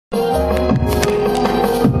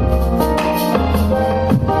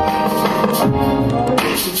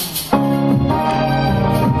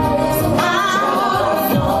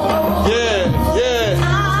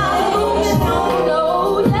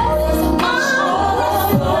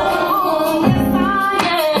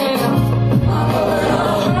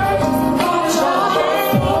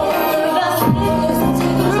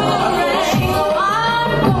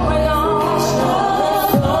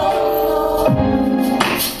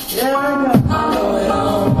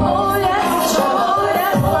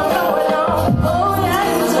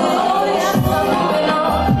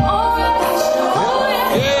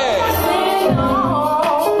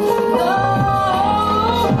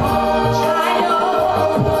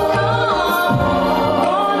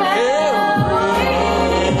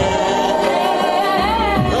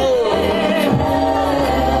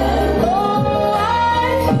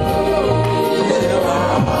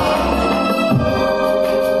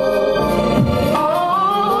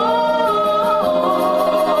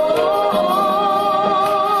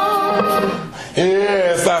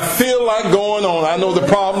I know the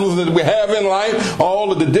problems that we have in life,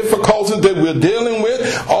 all of the difficulties that we're dealing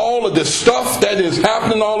with, all of the stuff that is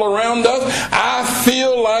happening all around us. I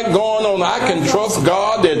feel like going on. I can trust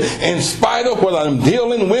God that in spite of what I'm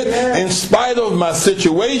dealing with, in spite of my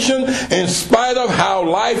situation, in spite of how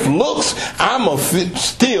life looks, I'm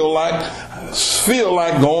still feel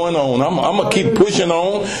like going on. I'm gonna keep pushing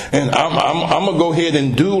on, and I'm gonna go ahead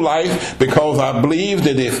and do life, because I believe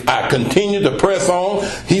that if I continue to press on,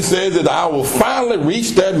 he says that I will finally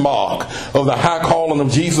reach that mark of the high calling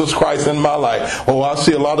of Jesus Christ in my life. Oh, I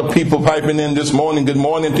see a lot of people piping in this morning. Good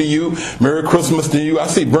morning to you. Merry Christmas to you. I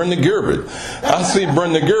see Brenda Gerbert.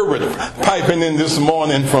 Piping in this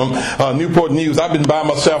morning from Newport News. I've been by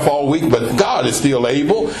myself all week, but God is still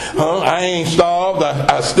able. I ain't starved.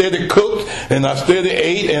 I steady cooked. And I steady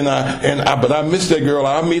ate, but I missed that girl.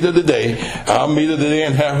 I'll meet her today.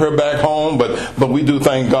 And have her back home. But we do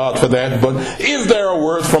thank God for that. But is there a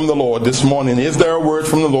word from the Lord this morning? Is there a word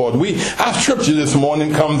from the Lord? Our scripture this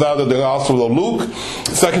morning comes out of the Gospel of Luke,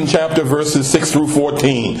 2nd chapter, verses 6 through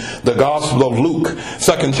 14. The Gospel of Luke,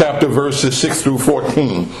 2nd chapter, verses 6 through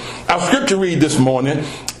 14. Our scripture read this morning,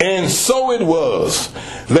 and so it was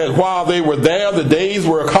that while they were there, the days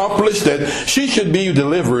were accomplished that she should be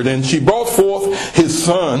delivered, and she brought forth his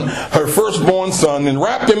son, her firstborn son, and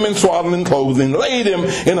wrapped him in swaddling clothes, and laid him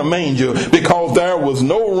in a manger, because there was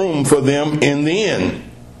no room for them in the inn.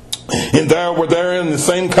 And there were in the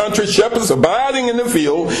same country shepherds abiding in the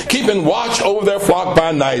field, keeping watch over their flock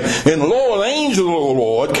by night. And lo, an angel of the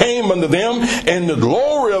Lord came unto them, and the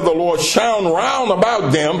glory of the Lord shone round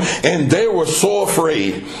about them, and they were so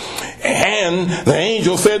afraid. And the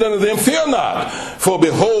angel said unto them, Fear not, for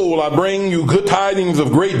behold, I bring you good tidings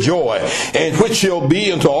of great joy, and which shall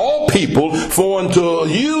be unto all people, for unto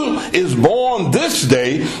you is born this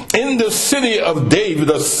day in the city of David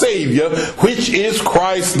a Savior, which is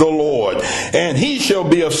Christ the Lord. And he shall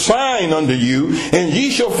be a sign unto you, and ye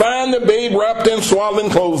shall find the babe wrapped in swaddling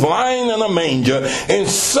clothes, lying in a manger. And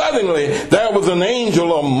suddenly there was an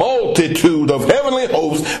angel, a multitude of heavenly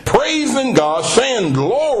hosts, praising God, saying,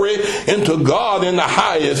 Glory into God in the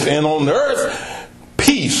highest, and on earth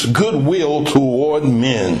peace, goodwill toward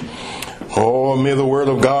men. Oh, may the word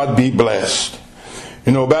of God be blessed.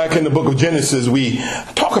 You know, back in the book of Genesis, we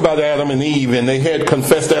talk about Adam and Eve, and they had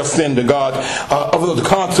confessed their sin to God of the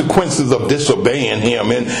consequences of disobeying him.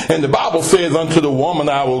 And the Bible says, Unto the woman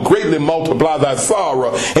I will greatly multiply thy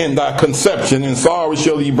sorrow and thy conception. In sorrow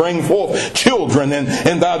shall ye bring forth children, and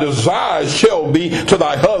thy desires shall be to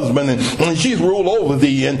thy husband, and she's rule over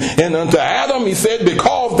thee. And unto Adam he said,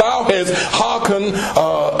 Because thou hast hearkened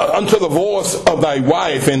unto the voice of thy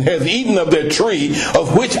wife, and hast eaten of that tree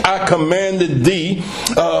of which I commanded thee,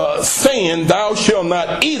 saying, Thou shalt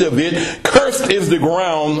not eat of it, cursed is the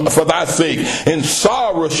ground for thy sake, and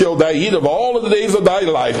sorrow shalt thou eat of all of the days of thy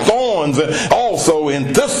life. Thorns also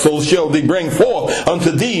and thistles shall they bring forth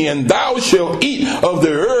unto thee, and thou shalt eat of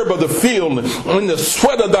the herb of the field, in the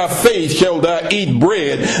sweat of thy face shalt thou eat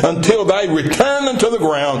bread, until thy return unto the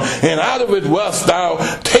ground, and out of it wast thou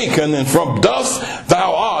taken, and from dust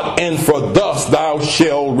thou art, and for dust thou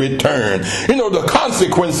shalt return. You know, the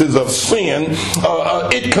consequences of sin,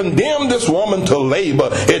 it condemned this woman to labor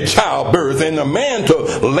at childbirth, and the man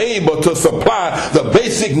to labor to supply the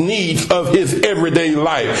basic needs of his everyday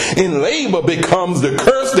life. And labor becomes the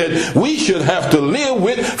curse that we should have to live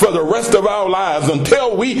with for the rest of our lives,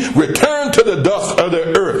 until we return to the dust of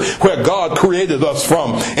the earth where God created us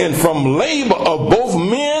from. And from labor of both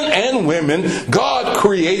men and women, God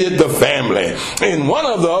created the family. And one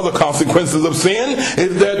of the other consequences of sin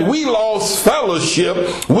is that we lost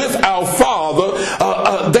fellowship with our Father,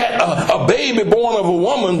 that a baby born of a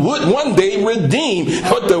woman would one day redeem.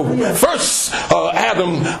 But the first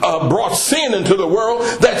Adam brought sin into the world.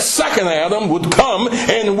 That second Adam would come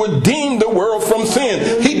and redeem the world from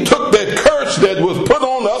sin. He took that curse that was put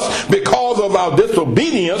on us because of our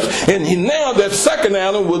disobedience, and now that second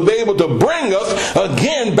Adam was able to bring us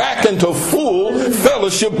again back into full fellowship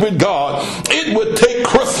fellowship with God. It would take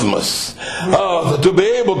Christmas to be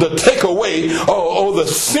able to take away the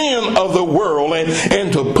sin of the world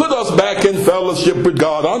and to put us back in fellowship with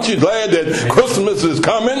God. Aren't you glad that Christmas is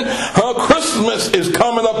coming? Christmas is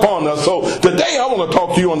coming upon us. So today I want to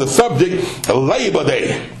talk to you on the subject of Labor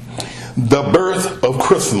Day, the birth of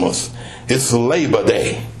Christmas. It's Labor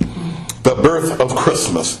Day, the birth of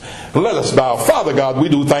Christmas. Let us bow. Father God, we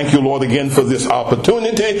do thank you, Lord, again for this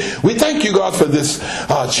opportunity. We thank you, God, for this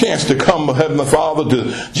chance to come, Heavenly Father,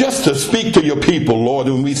 to speak to your people, Lord.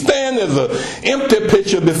 And we stand as an empty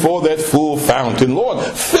pitcher before that full fountain. Lord,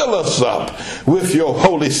 fill us up with your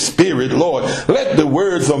Holy Spirit, Lord. Let the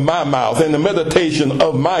words of my mouth and the meditation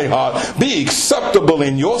of my heart be acceptable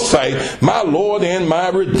in your sight, my Lord and my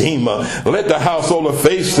Redeemer. Let the household of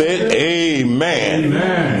faith say, Amen.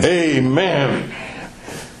 Amen. Amen.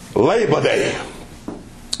 Labor Day,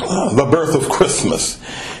 the birth of Christmas.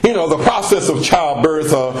 You know, the process of childbirth,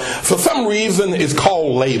 for some reason, is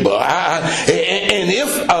called labor. And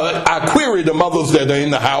if I query the mothers that are in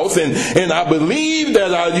the house, and I believe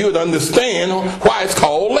that you would understand why it's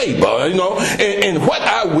called labor, you know, and what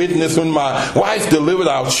I witnessed when my wife delivered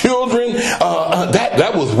our children,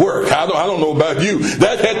 that was work. I don't know about you.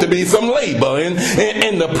 That had to be some labor.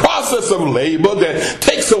 And the process of labor that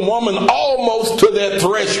takes a woman almost to that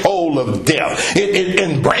threshold of death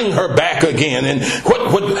and bring her back again. And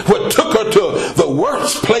what took her to the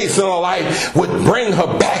worst place in her life would bring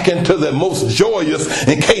her back into the most joyous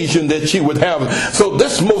occasion that she would have. So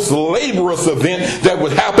this most laborious event that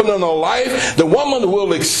would happen in her life, the woman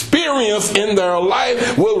will experience in their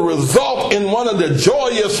life, will result in one of the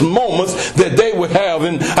joyous moments that they would have.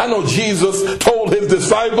 And I know Jesus told his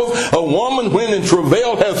disciples, a woman when in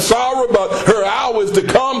travail has sorrow, but her hour is to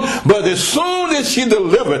come. But as soon as she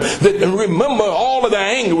delivered, remember all of the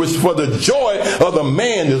anguish, for the joy of the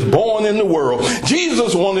man is born in the world.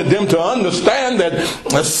 Jesus wanted them to understand that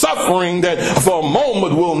the suffering that for a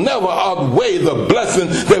moment will never outweigh the blessing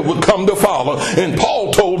that would come to follow. And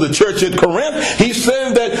Paul told the church at Corinth, he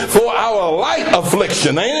said that for our light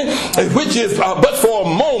affliction, ain't it? Which is but for a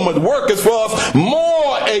moment worketh for us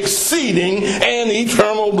more exceeding and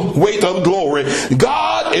eternal weight of glory.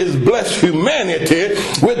 God has blessed humanity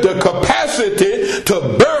with the capacity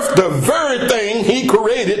to birth the very thing he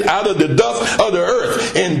created out of the dust of the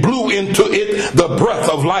earth and blew into it the breath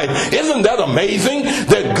of life. Isn't that amazing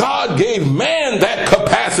that God gave man that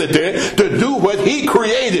capacity to do what he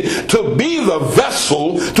created, to be the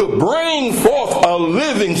vessel to bring forth a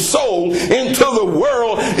living soul into the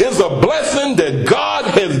world? Is a blessing that God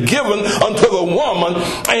has given unto the woman,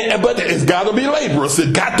 but it's got to be laborious.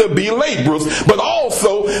 It's got to be laborious, but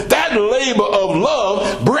also that labor of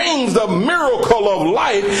love brings the miracle of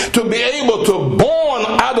life to be able to born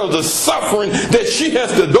out of the suffering that she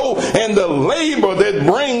has to do, and the labor that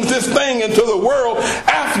brings this thing into the world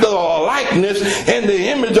after the likeness and the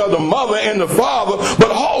image of the mother and the father,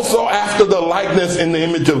 but also after the likeness and the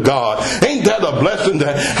image of God. Ain't that a blessing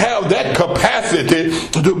to have that capacity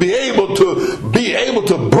to be able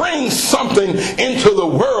to bring something into the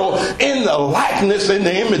world in the likeness and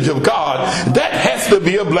the image of God? That has to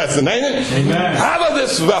be a blessing, ain't it? Amen. Out of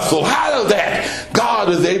this vessel, out of that, God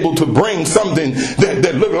is able to bring something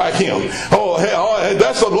that look like him. Oh,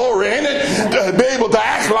 that's a glory, ain't it? To be able to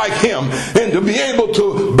act like him and to be able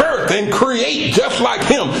to birth and create just like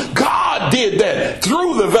him. God did that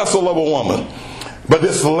through the vessel of a woman. But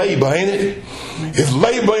it's labor, ain't it? It's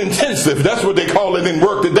labor intensive. That's what they call it in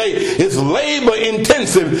work today. It's labor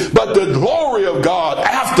intensive. But the glory of God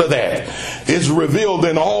after that is revealed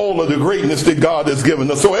in all of the greatness that God has given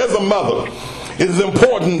us. So as a mother, it is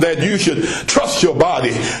important that you should trust your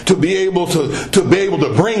body to be able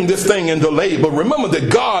to bring this thing into labor. Remember that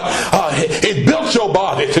God, it built your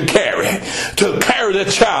body to carry that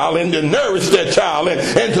child and to nourish that child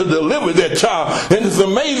and to deliver that child. And it's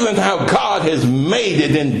amazing how God has made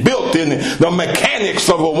it and built in the mechanics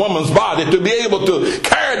of a woman's body to be able to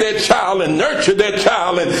carry that child and nurture that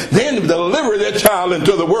child and then deliver that child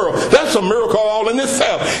into the world. That's a miracle all in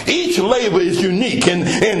itself. Each labor is unique,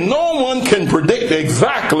 and no one can predict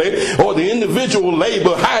exactly or the individual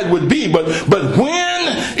labor how it would be, but when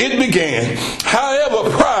it began, however,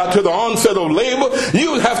 prior to the onset of labor,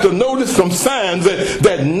 you have to notice some signs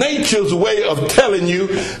that nature's way of telling you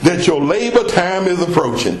that your labor time is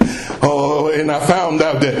approaching. Oh, and I found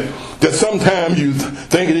out that sometimes you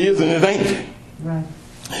think it is and it ain't. Right.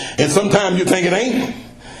 And sometimes you think it ain't.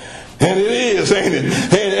 And it is, ain't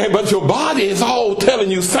it? But your body is all telling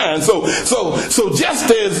you signs. So just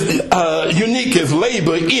as unique as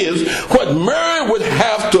labor is, what Mary would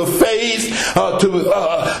have to face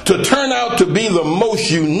to turn out to be the most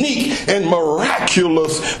most unique and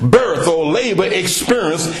miraculous birth or labor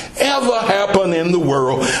experience ever happened in the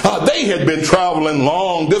world. They had been traveling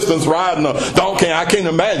long distance, riding a donkey. I can't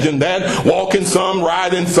imagine that. Walking some,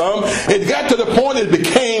 riding some. It got to the point it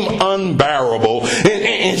became unbearable.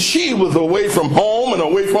 And she was away from home and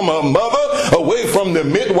away from her mother, away from the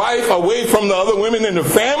midwife, away from the other women in the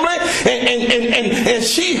family. And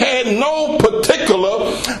she had no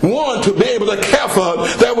particular one to be able to care for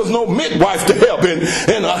her. There was no midwife to help, and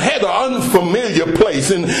had an unfamiliar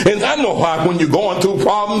place. And I know how when you're going through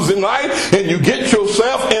problems in life and you get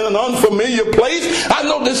yourself in an unfamiliar place, I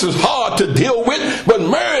know this is hard to deal with, but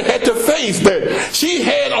Mary had to face that. She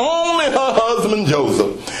had only her husband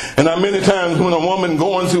Joseph. And many times when a woman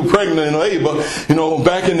going through pregnant and labor,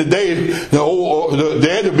 back in the day, the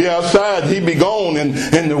dad would be outside, he'd be gone,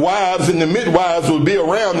 and the wives and the midwives would be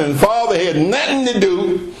around, and the father had nothing to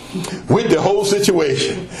do with the whole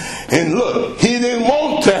situation. And look, he didn't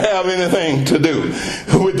want to have anything to do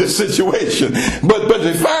with the situation. But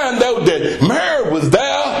to find out that Mary was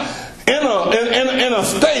there in a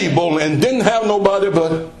stable and didn't have nobody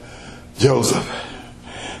but Joseph.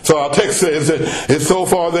 So our text says that it's so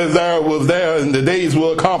far that Zara was there and the days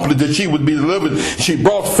were accomplished that she would be delivered. She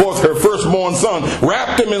brought forth her firstborn son,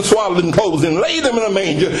 wrapped him in swaddling clothes, and laid him in a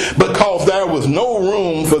manger because there was no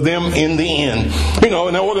room for them in the inn.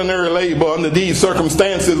 An ordinary labor under these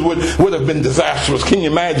circumstances would have been disastrous. Can you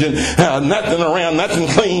imagine? Nothing around, nothing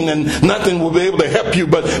clean, and nothing would be able to help you.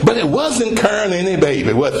 But it wasn't carrying any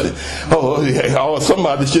baby, was it? Oh,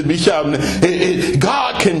 somebody should be shouting.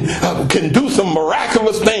 God can do some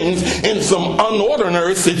miraculous things in some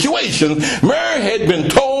unordinary situations. Mary had been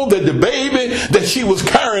told that the baby that she was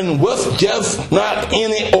carrying was just not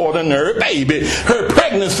any ordinary baby. Her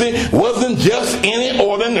pregnancy wasn't just any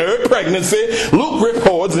ordinary pregnancy. Luke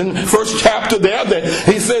reports in first chapter there that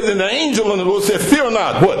he said that the angel in the Lord said, "Fear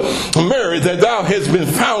not, what, Mary, that thou hast been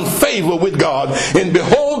found favor with God, and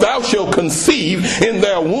behold, thou shalt conceive in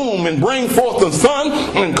their womb and bring forth a son,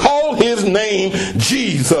 and call his name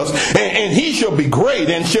Jesus, and he shall be great,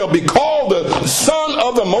 and shall be called the Son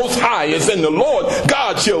of the Most Highest, and the Lord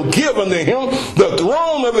God shall give unto him the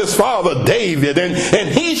throne of his father David, and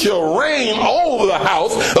he shall reign over the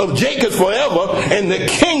house of Jacob forever, and the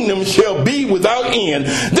kingdom shall be without end."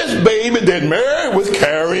 This baby that Mary was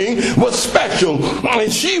carrying was special,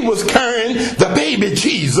 and she was carrying the baby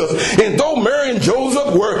Jesus. And though Mary and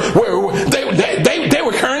Joseph were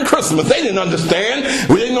carrying Christmas, they didn't understand.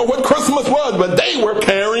 We didn't know what Christmas was, but they were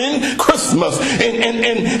carrying Christmas.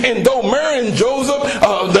 And though Mary and Joseph,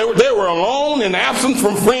 they were alone and absent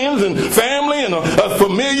from friends and family and a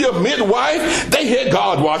familiar midwife, they had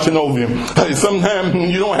God watching over them. Sometimes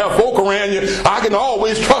you don't have folk around you. I can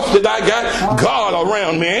always trust that I got God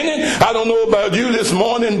around me. And I don't know about you this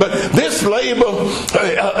morning, but this labor,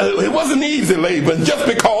 it wasn't easy labor. And just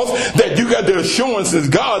because that you got the assurances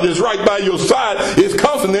God is right by your side is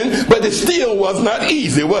comforting, but it still was not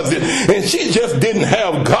easy, was it? And she just didn't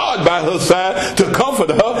have God by her side to comfort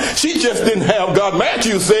her. She just didn't have God.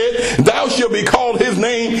 Matthew said, "Thou shalt be called his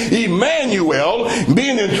name Emmanuel,"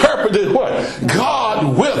 being interpreted what?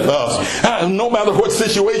 God with us. No matter what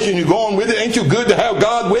situation you're going with, it ain't you good to have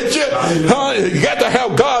God with you? You got to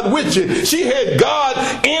have God with you. She had God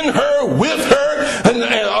in her, with her, and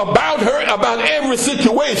about every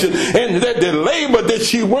situation. And that the labor that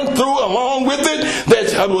she went through along with it,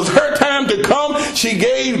 that was her time to come, she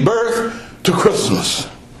gave birth to Christmas.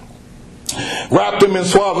 Wrapped him in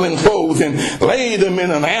swaddling clothes and laid him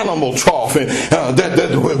in an animal trough. And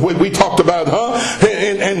that we talked about,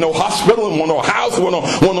 and no hospital, and no house,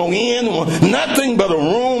 no inn, nothing but a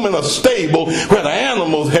room in a stable where the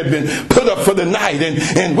animals had been put up for the night,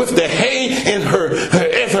 and with the hay in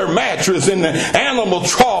as her mattress, and the animal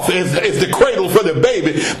trough is the cradle for the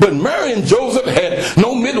baby. But Mary and Joseph had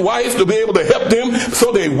no midwives to be able to help them,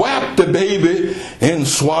 so they wrapped the baby in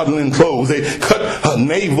swaddling clothes. They cut her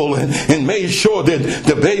navel and made sure that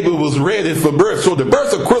the baby was ready for birth. So the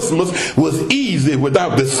birth of Christmas was easy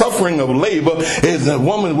without the suffering of labor as a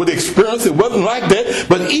woman would experience. It wasn't like that.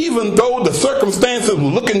 But even though the circumstances were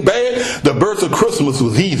looking bad, the birth of Christmas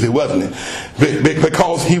was easy, wasn't it?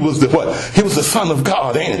 Because he was the what? He was the Son of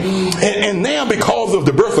God, ain't it? And now because of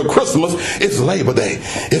the birth of Christmas, it's Labor Day.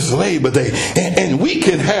 It's Labor Day. And we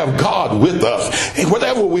can have God with us. And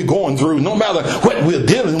whatever we're going through, no matter what we're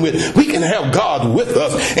dealing with, we can have God with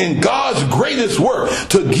us. And God's greatest work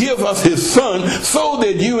to give us his Son so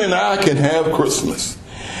that you and I can have Christmas.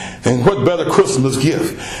 And what better Christmas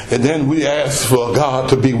gift? And then we ask for God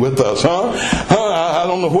to be with us, I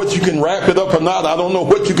don't know what you can wrap it up or not. I don't know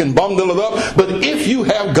what you can bundle it up. But if you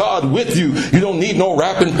have God with you, you don't need no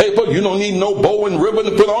wrapping paper. You don't need no bow and ribbon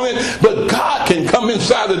to put on it. But God can come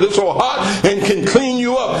inside of this old heart and can clean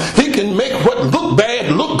you up. He can make what look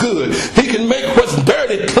bad look good. He can make what's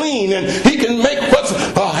dirty clean. And he can make what's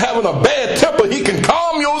having a bad temper. He can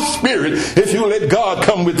calm your spirit if you let God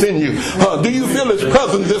come within you. Do you feel His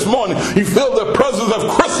presence this morning? You feel the presence of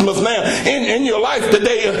Christmas now in your life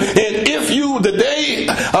today. And if you today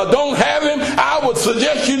don't have Him, I would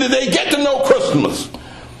suggest you today get to know Christmas.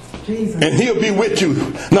 Jesus. And He'll be with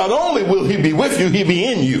you. Not only will He be with you, He'll be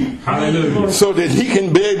in you. Hallelujah. So that He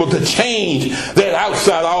can be able to change that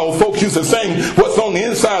outside. All folks used to sing, what's on the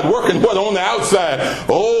inside working, what on the outside.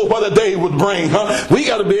 Oh, what a day would bring, We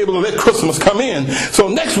got to be able to let Christmas come in. So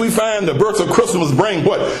next we find the birth of Christmas bring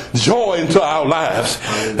what? Joy into our lives.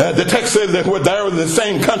 The text says that we're there in the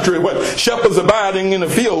same country, what? Shepherds abiding in the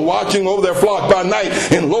field, watching over their flock by night.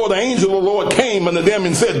 And lo, the angel of the Lord came unto them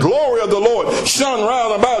and said, glory of the Lord shone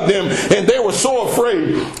round about them, and they were so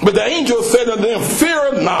afraid. But the angel said unto them,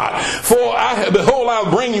 fear not, for behold,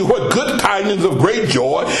 I'll bring you what good tidings of great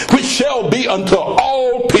joy, which shall be unto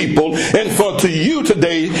all people, and for to you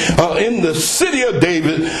today in the city of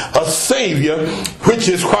David a Savior, which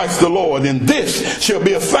is Christ the Lord. And this shall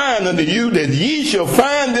be a sign unto you, that ye shall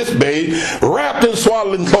find this babe wrapped in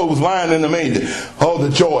swaddling clothes, lying in the manger. Oh, the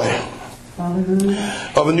joy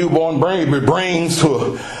of a newborn baby brings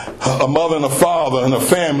to a mother and a father and a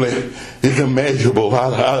family is immeasurable.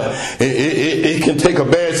 It can take a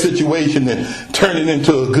bad situation and turn it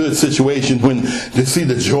into a good situation when you see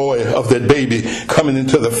the joy of that baby coming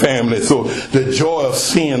into the family. So the joy of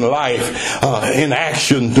seeing life in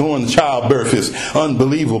action during childbirth is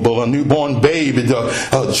unbelievable. A newborn baby,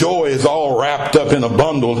 the joy is all wrapped up in a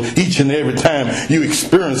bundle each and every time you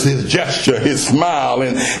experience his gesture, his smile,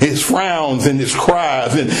 and his frowns and his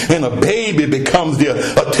cries. And a baby becomes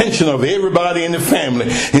the attention of everybody in the family.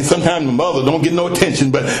 And sometimes the mother don't get no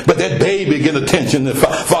attention, but that baby get attention. The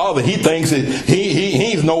father, he thinks that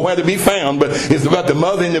he's nowhere to be found, but it's about the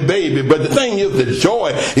mother and the baby. But the thing is, the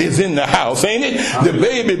joy is in the house, ain't it? The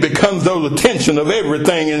baby becomes the attention of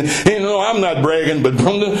everything. And you know, I'm not bragging, but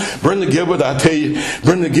Brenda Gilbert, I tell you,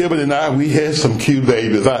 Brenda Gilbert and I, we had some cute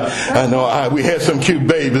babies. I know we had some cute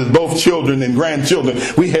babies, both children and grandchildren.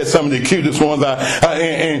 We had some of the cutest ones.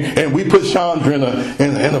 And we put Chandra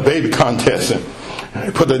in a baby contest,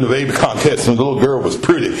 and put her in the baby contest, and the little girl was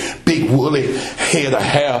pretty, big woolly head of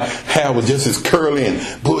hair was just as curly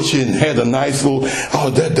and bushy, and had a nice little,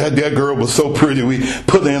 that girl was so pretty. We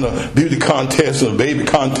put her in a beauty contest and a baby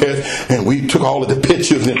contest, and we took all of the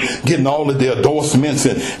pictures and getting all of the endorsements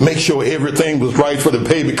and make sure everything was right for the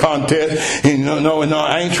baby contest. And no,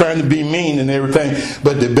 I ain't trying to be mean and everything,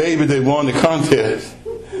 but the baby that won the contest,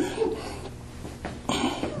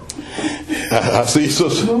 I see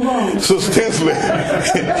Sister Tinsley.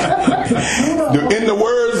 In the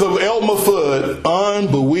words of Elmer Fudd,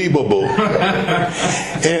 unbelievable.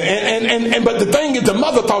 But the thing is, the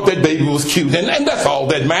mother thought that baby was cute, and that's all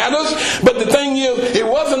that matters. But the thing is, it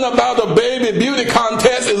wasn't about a baby beauty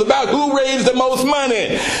contest. It's about who raised the most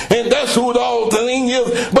money, and that's who the whole thing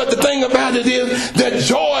is. But the thing about it is, that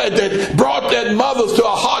joy that brought that mothers to a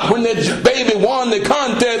heart when that baby won the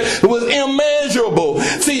contest was immeasurable.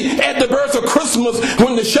 See, at the birth of Christmas,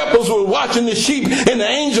 when the shepherds were watching the sheep, and the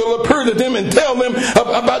angel appeared to them and tell them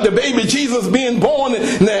about the baby Jesus being born,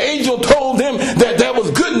 and the angel told them that that was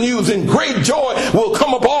good news and great joy will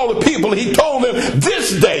come upon all the people. He told them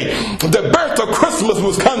this day, the birth of Christmas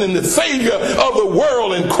was coming, the Savior of the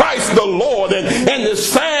world, and Christ the Lord, and the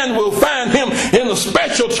sign will find him in a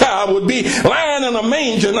special child would be lying in a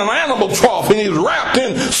manger in an animal trough, and he's wrapped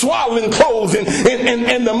in swaddling clothes, and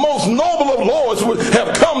the most noble of lords would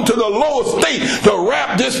have come to the lowest state to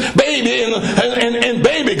wrap this baby in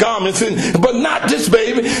baby garments. But not this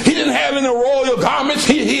baby. He didn't have any royal garments.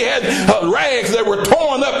 He had rags that were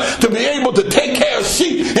torn up to be able to take care of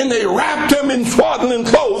sheep, and they wrapped him in swaddling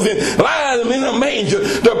clothes and lined him in a manger.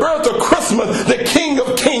 The birth of Christmas, the King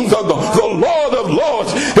of Kings, or the Lord of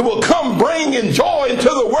Lords, it will come bringing joy into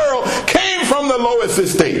the world, came from the lowest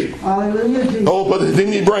estate. Hallelujah. Oh, but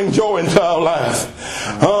didn't he bring joy into our lives?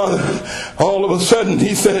 All of a sudden,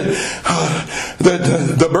 he said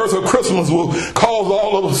that the birth of Christmas will cause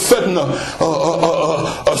all of a sudden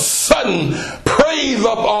a sudden praise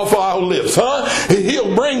up off our lips.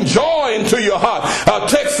 He'll bring joy into your heart. Our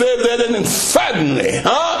text says that, and then suddenly,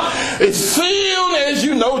 as soon as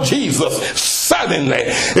you know Jesus, suddenly,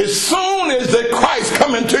 as soon as that Christ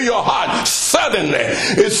come into your heart, suddenly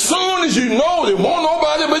suddenly, as soon as you know there won't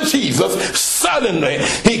nobody but Jesus, suddenly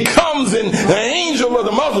he comes in the angel of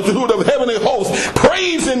the multitude of heavenly hosts,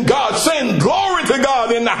 praising God, saying, glory to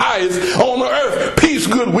God in the highest, on the earth, peace,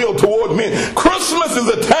 goodwill toward men. Christmas is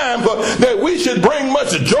a time that we should bring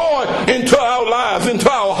much joy into our lives, into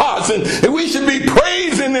our hearts, and we should be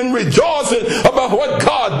praising and rejoicing about what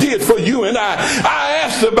God did for you and I. I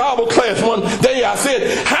asked the Bible class one day, I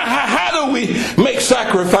said, how do we make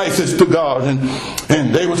sacrifices to God?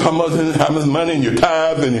 And they were talking about how much money and your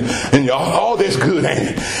tithes and all that's good,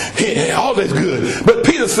 ain't it? All that's good. But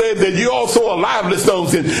Peter said that you also are lively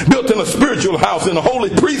stones and built in a spiritual house in a holy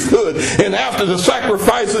priesthood, and after the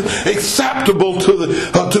sacrifices acceptable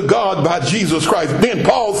to God by Jesus Christ. Then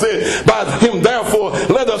Paul said, by him therefore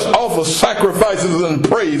let us offer sacrifices and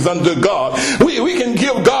praise unto God. We can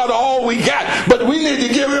give God all we got, but we need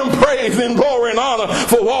to give him praise and glory and honor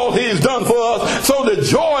for all he's done for us. So the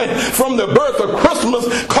joy from the birth of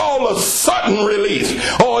Christmas called a sudden release.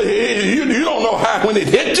 Or you don't know how when it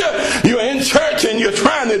hit you. You're in church and you're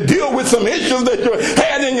trying to deal with some issues that you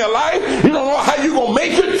had in your life. You don't know how you're going to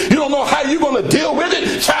make it. You don't know how you're going to deal with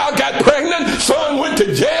it. Child got pregnant. Son went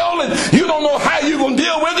to jail. And you don't know how you're going to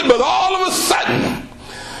deal with it. But all of a sudden,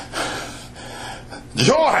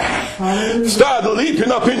 joy started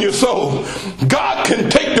leaping up in your soul. God can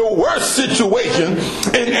take the worst situation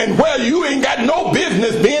and where you ain't got no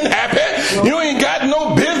business being happy, you ain't got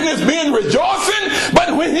no business being rejoicing,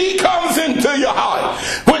 but when he comes into your heart,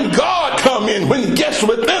 when God come in, when he gets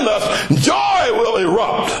within us, joy will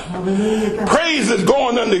erupt. Praise is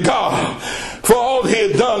going unto God for all he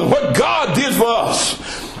has done. What God did for us,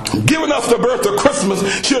 giving us the birth of Christmas,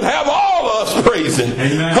 should have all of us praising.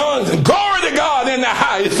 Glory to God in the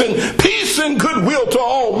highest, and peace and goodwill to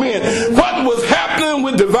all men. What was happening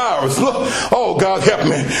with the virus? Look, oh God help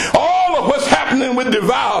me. All of what's happening with the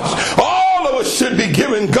virus, all of us should be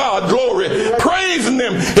giving God glory, praising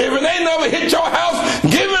him. If it ain't never hit your house,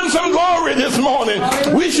 give him some glory this morning.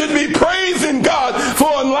 We should be praising God for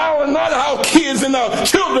allowing not our kids and our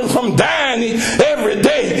children from dying every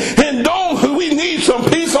day. And we need some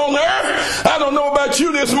peace on earth. I don't know about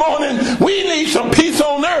you this morning. We need some peace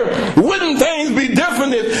on earth. Wouldn't things be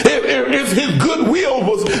different if his goodwill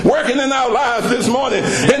was working in our lives this morning?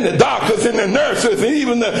 And the doctors and the nurses and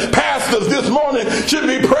even the pastors this morning should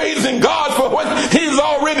be praising God for what he's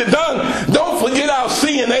already done. Don't forget our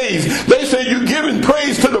CNAs. They say you're giving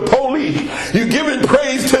praise to the police. You're giving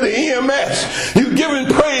praise to the EMS. You're giving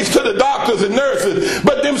praise to the doctors and nurses.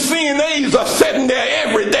 But them CNAs are sitting there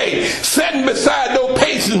every day, sitting beside those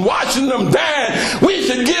patients, watching them die. We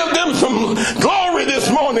should give them some glory this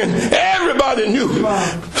morning. Everybody knew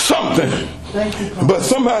something,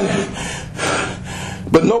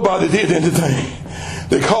 but nobody did anything.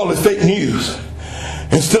 They call it fake news.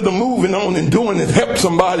 Instead of moving on and doing it, help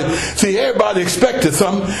somebody. See, everybody expected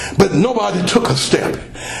something, but nobody took a step.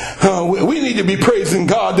 We need to be praising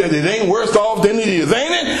God that it ain't worse off than it is,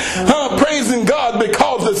 ain't it? Praising God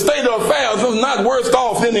because the state of affairs is not worse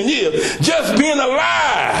off than it is. Just being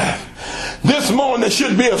alive this morning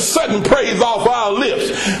should be a sudden praise off our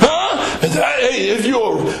lips. If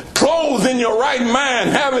you're clothed in your right mind,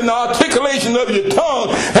 having the articulation of your tongue,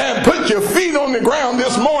 and put your feet on the ground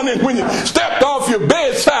this morning when you stepped off your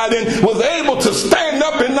bedside and was able to stand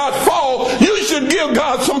up and not fall, you should give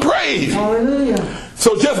God some praise. Hallelujah.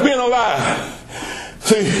 So just being alive.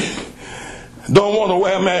 See, don't want to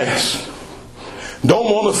wear a mask.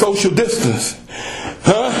 Don't want to social distance.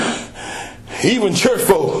 Even church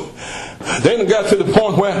folk, they done got to the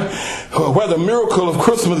point where the miracle of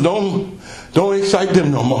Christmas don't excite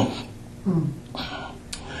them no more.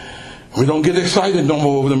 We don't get excited no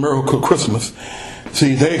more over the miracle of Christmas.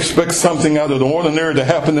 See, they expect something out of the ordinary to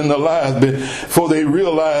happen in their lives before they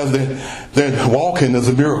realize that walking is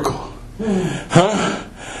a miracle.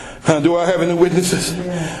 Do I have any witnesses?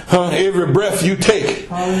 Every breath you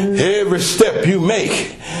take, every step you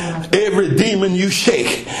make, every demon you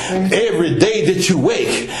shake, every day that you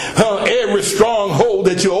wake, every stronghold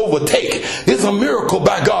that you overtake is a miracle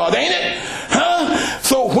by God, ain't it?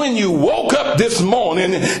 So when you woke up this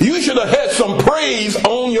morning, you should have had some praise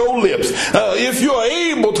on your lips. If you're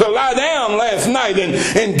able to lie down last night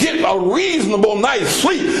and get a reasonable night's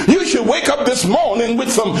sleep, you should wake up this morning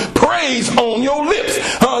with some praise on your lips.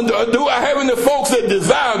 Do I have any folks that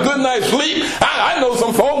desire a good night's sleep? I know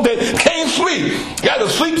some folks that can't sleep. Got to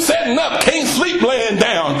sleep sitting up, can't sleep laying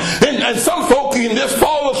down. And some folks can just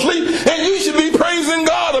fall asleep, and you should be praising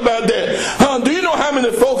God about that. Do you know how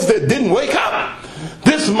many folks that didn't wake up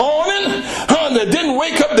this morning, that didn't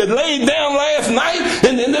wake up, that laid down last night,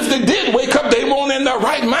 and then if they did wake up, they weren't in their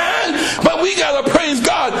right mind? But we got to praise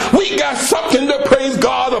God. We got something to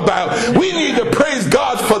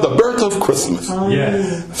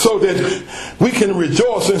Yes. So that we can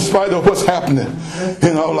rejoice in spite of what's happening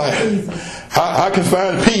in our life. I can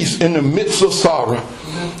find peace in the midst of sorrow.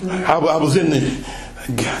 I was in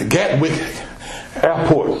the Gatwick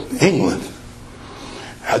Airport, England.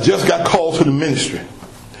 I just got called to the ministry.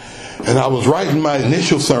 And I was writing my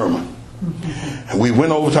initial sermon. And we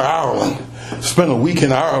went over to Ireland. Spent a week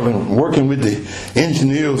in Ireland working with the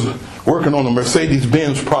engineers, working on the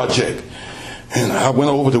Mercedes-Benz project. And I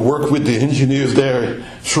went over to work with the engineers there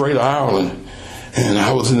at Schrader, Ireland. And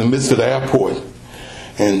I was in the midst of the airport.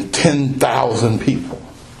 And 10,000 people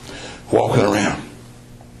walking around.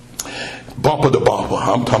 Bumper to bumper.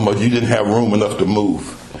 I'm talking about you didn't have room enough to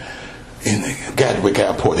move in the Gatwick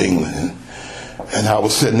Airport, England. And I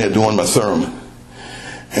was sitting there doing my sermon.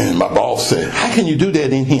 And my boss said, "How can you do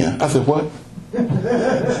that in here?" I said, "What?"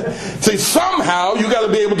 See, somehow you got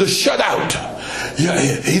to be able to shut out. Yeah,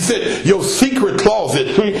 he said, your secret closet.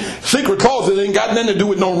 Secret closet ain't got nothing to do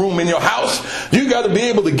with no room in your house. You got to be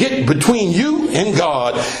able to get between you and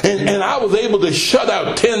God. And I was able to shut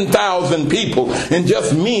out 10,000 people and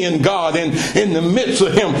just me and God. And in the midst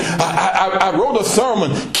of him, I wrote a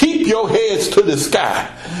sermon, "Keep your heads to the sky."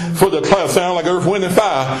 For the class, sound like Earth, Wind, and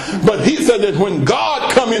Fire. But he said that when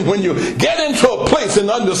God come in, when you get into a place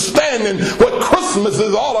and understanding what Christmas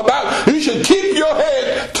is all about, you should keep your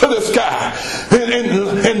head to the sky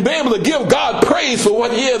and be able to give God praise for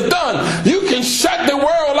what he has done. You can shut the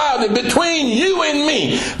world out, and between you and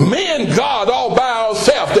me and God all by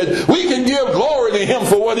ourselves, that we can give glory to him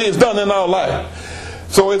for what he has done in our life.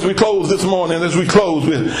 So as we close this morning, it's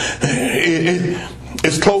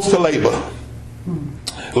close to Labor.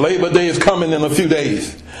 Labor Day is coming in a few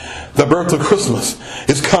days. The birth of Christmas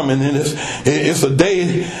is coming, and it's a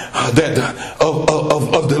day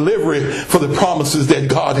of delivery for the promises that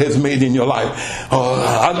God has made in your life.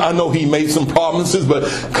 I know he made some promises, but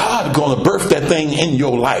God's going to birth that thing in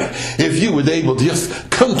your life if you were able to just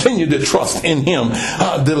continue to trust in him.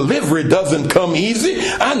 Delivery doesn't come easy.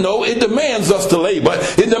 I know it demands us to labor.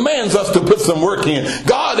 It demands us to put some work in.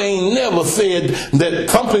 God ain't never said that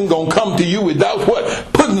something's going to come to you without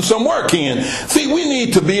what? Putting some work in. See, we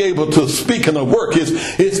need to be able to, speaking of work,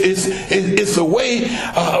 it's a way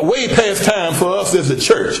past time for us as a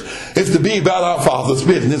church. It's to be about our Father's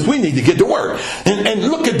business. We need to get to work. And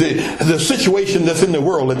look at the situation that's in the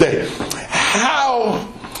world today.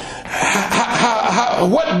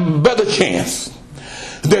 What better chance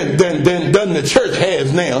than the church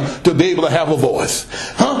has now to be able to have a voice?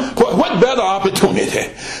 What better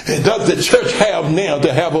opportunity does the church have now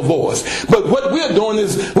to have a voice? But what we're doing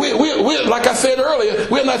is, we're like I said earlier,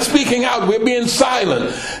 we're not speaking out. We're being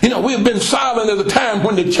silent. We've been silent at a time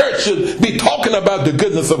when the church should be talking about the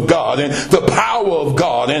goodness of God and the power of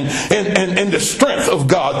God and the strength of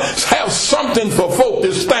God. Have something for folk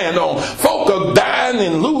to stand on. Folk are dying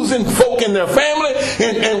and losing folk in their family,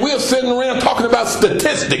 and we're sitting around talking about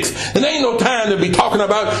statistics. And there ain't no time to be talking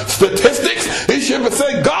about statistics. It should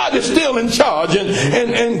say God is still in charge,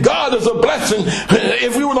 and God is a blessing.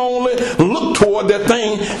 If we would only look toward that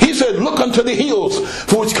thing, he said, "Look unto the hills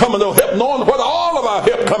for which cometh no help," knowing what all of our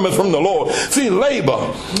help cometh from the Lord. See,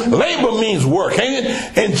 labor means work, ain't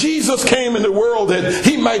it? And Jesus came in the world that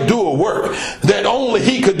he might do a work that only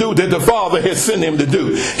he could do, that the Father had sent him to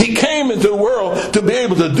do. He came into the world to be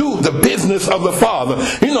able to do the business of the Father.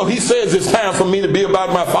 He says it's time for me to be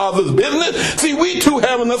about my Father's business. See, we too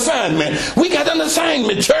have an assignment. We got an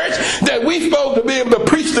assignment, church, that we supposed to be able to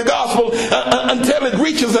preach the gospel until it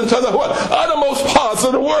reaches into the uttermost parts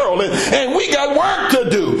of the world. And we got work to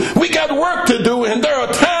do. We got work to do, and there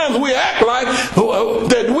are times we act like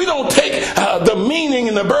that we don't take the meaning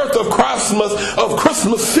and the birth of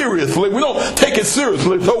Christmas seriously. We don't take it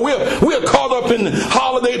seriously. So we're caught up in the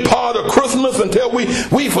holiday part of Christmas until we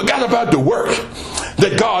forgot about the work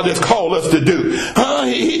that God has called us to do.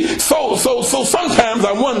 So sometimes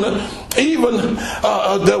I wonder, even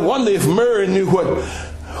wonder if Mary knew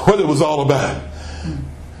what it was all about.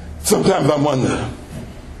 Sometimes I wonder.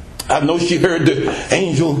 I know she heard the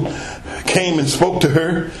angel came and spoke to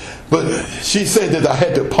her, but she said that I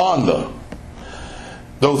had to ponder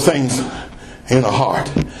those things in her heart.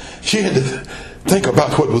 She had to think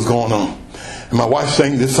about what was going on. And my wife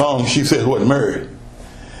sang this song. She said, "What, Mary?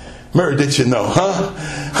 Mary, did you know, huh?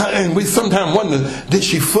 And we sometimes wonder, did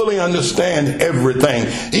she fully understand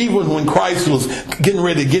everything? Even when Christ was getting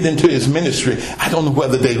ready to get into his ministry, I don't know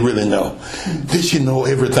whether they really know. Did she know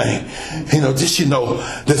everything? Did she know?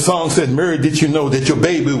 The song said, Mary, did you know that your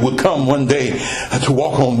baby would come one day to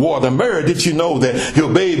walk on water? Mary, did you know that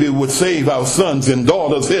your baby would save our sons and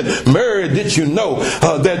daughters? Mary, did you know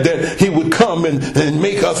that he would come and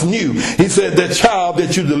make us new? He said, that child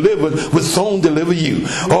that you delivered would soon deliver you.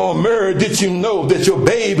 Oh, Mary, did you know that your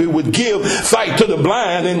baby would give sight to the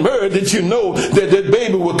blind? And Mary, did you know that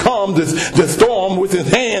baby would calm the storm with his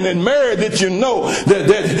hand? And Mary, did you know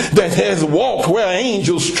that has walked where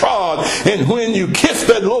angels trod? And when you kiss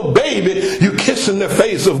that little baby, you kiss in the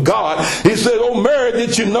face of God. He said, oh, Mary,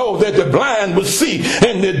 did you know that the blind would see,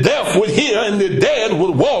 and the deaf would hear, and the dead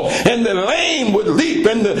would walk, and the lame would leap,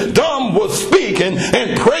 and the dumb would speak,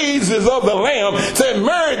 and praises of the Lamb? Said,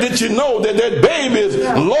 Mary, did you know that baby is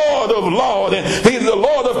Lord of Lords, and he's the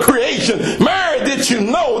Lord of creation? Mary, did you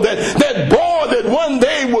know that boy that one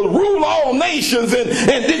day will rule all nations? And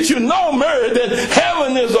did you know, Mary, that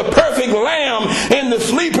heaven is a perfect lamb, and the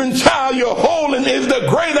sleeping child you're holding is the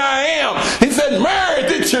great I am? He said, Mary,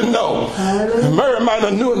 did you know? Mary might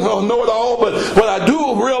not know it all, but I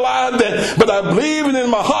do realize that, but I believe it in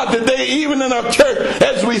my heart today, even in our church,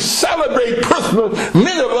 as we celebrate Christmas,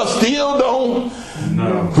 many of us still don't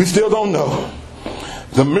know. We still don't know.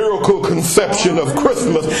 The miracle conception of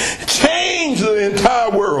Christmas changed the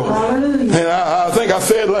entire world. And I think I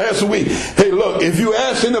said last week, hey, look, if you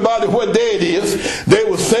ask anybody what day it is, they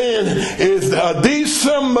were saying it's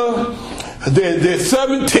December the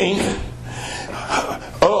 17th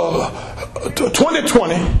of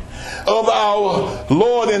 2020 of our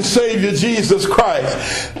Lord and Savior Jesus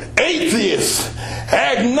Christ. Atheists,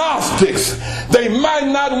 agnostics, they might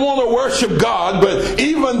not want to worship God, but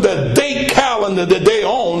even the date calendar that they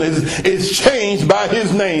own is changed by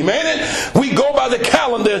his name, ain't it? We go by the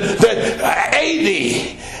calendar that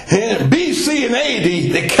AD and BC and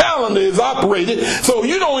AD, the calendar is operated, so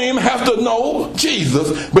you don't even have to know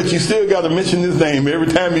Jesus, but you still got to mention his name every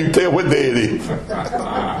time you tell what day it is.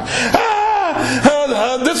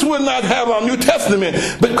 This would not have our New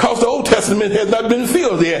Testament because the Old Testament has not been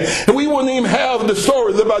filled yet. And we wouldn't even have the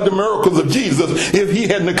stories about the miracles of Jesus if he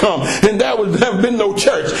hadn't come. And there would have been no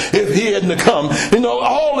church if he hadn't come.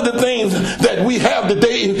 All of the things that we have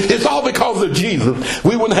today, it's all because of Jesus.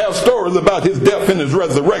 We wouldn't have stories about his death and his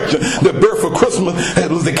resurrection. The birth of Christmas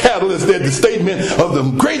was the catalyst, that the statement of the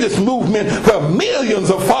greatest movement where millions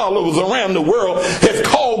of followers around the world has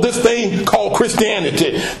called this thing called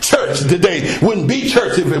Christianity. Church today wouldn't be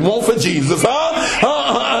church if it weren't for Jesus.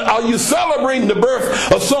 Are you celebrating the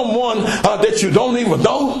birth of someone that you don't even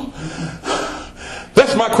know?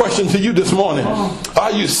 That's my question to you this morning.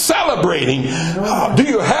 Are you celebrating? Do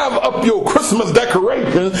you have up your Christmas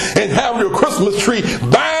decorations and have your Christmas tree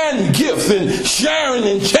buying gifts and sharing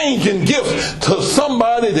and changing gifts to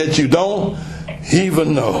somebody that you don't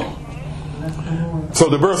even know? So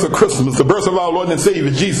the birth of Christmas, the birth of our Lord and Savior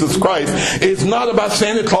Jesus Christ, is not about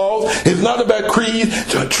Santa Claus. It's not about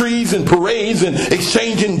trees and parades and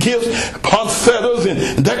exchanging gifts, poinsettias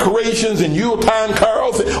and decorations and Yuletide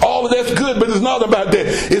carols. All of that's good, but it's not about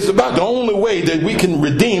that. It's about the only way that we can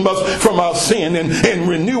redeem us from our sin and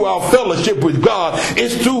renew our fellowship with God.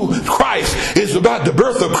 It's through Christ. It's about the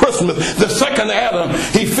birth of Christmas. The second Adam,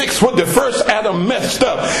 he fixed what the first Adam messed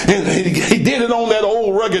up. And he did it on that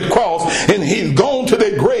old rugged cross. And he's gone to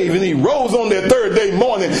their grave, and he rose on that third day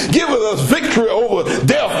morning, giving us victory over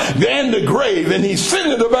death and the grave. And he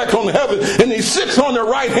ascended back on heaven, and he sits on the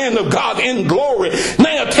right hand of God in glory,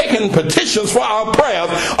 now taking petitions for our prayers.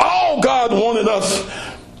 All God wanted us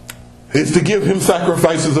is to give him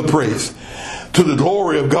sacrifices of praise to the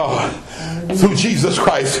glory of God through Jesus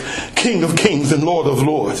Christ, King of kings and Lord of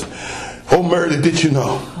lords. Oh, Mary, did you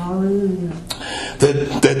know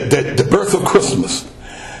that the birth of Christmas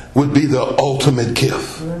would be the ultimate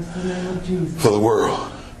gift for the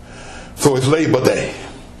world? So it's Labor Day.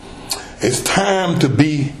 It's time to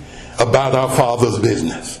be about our Father's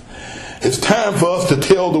business. It's time for us to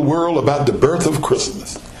tell the world about the birth of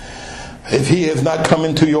Christmas. If he has not come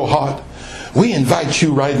into your heart, we invite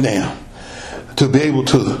you right now to be able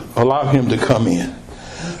to allow him to come in.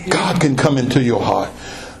 God can come into your heart.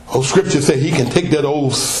 Oh, Scripture says he can take that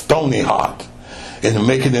old stony heart and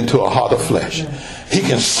make it into a heart of flesh. He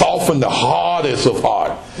can soften the hardest of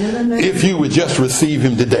heart if you would just receive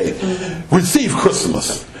him today. Receive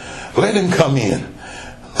Christmas. Let him come in.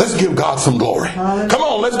 Let's give God some glory. Come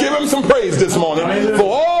on, let's give him some praise this morning for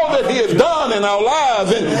all that he has done in our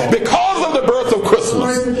lives, and because of the birth of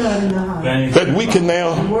Christmas, that we can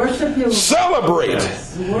now celebrate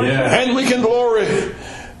and we can glory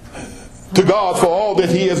to God for all that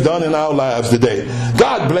He has done in our lives today.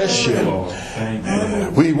 God bless you.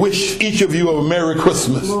 We wish each of you a Merry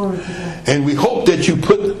Christmas. And we hope that you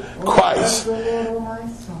put Christ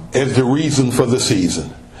as the reason for the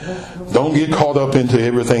season. Don't get caught up into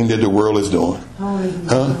everything that the world is doing.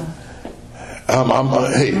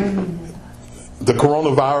 Hey, the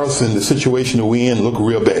coronavirus and the situation that we're in look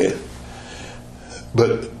real bad.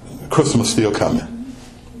 But Christmas is still coming.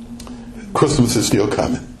 Christmas is still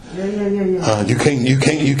coming. You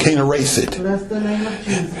can't erase it.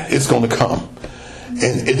 It's going to come.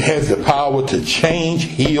 And it has the power to change,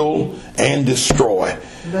 heal, and destroy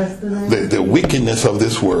the wickedness of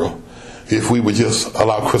this world if we would just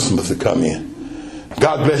allow Christmas to come in.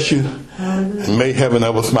 God bless you. And may heaven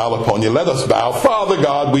ever smile upon you. Let us bow. Father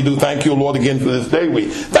God, we do thank you, Lord, again for this day. We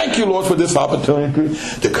thank you, Lord, for this opportunity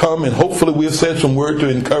to come, and hopefully we've said some word to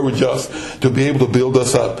encourage us, to be able to build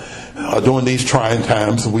us up during these trying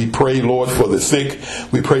times. And we pray, Lord, for the sick.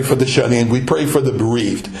 We pray for the shut-in. We pray for the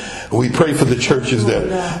bereaved. We pray for the churches that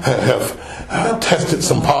have tested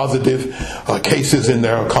some positive cases in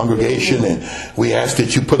their congregation, and we ask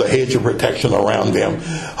that you put a hedge of protection around them.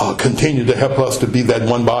 Continue to help us to be that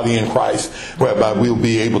one body in Christ, whereby we'll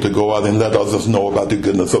be able to go out and let others know about the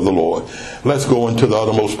goodness of the Lord. Let's go into the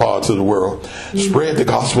uttermost parts of the world. Spread the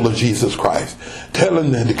gospel of Jesus Christ. Tell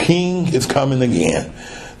them that the King is coming again.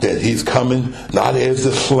 That He's coming not as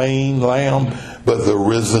the slain lamb, but the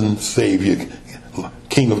risen Savior,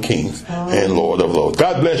 King of Kings and Lord of Lords.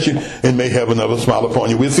 God bless you, and may heaven ever smile upon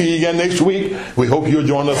you. We'll see you again next week. We hope you'll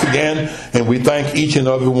join us again, and we thank each and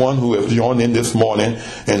every one who has joined in this morning,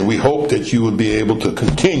 and we hope that you will be able to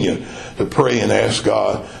continue to pray and ask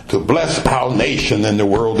God to bless our nation and the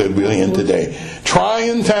world that we're in today.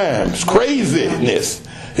 Trying times, craziness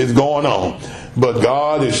is going on, but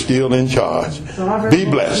God is still in charge. Be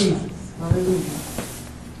blessed.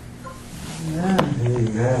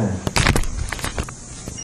 Amen.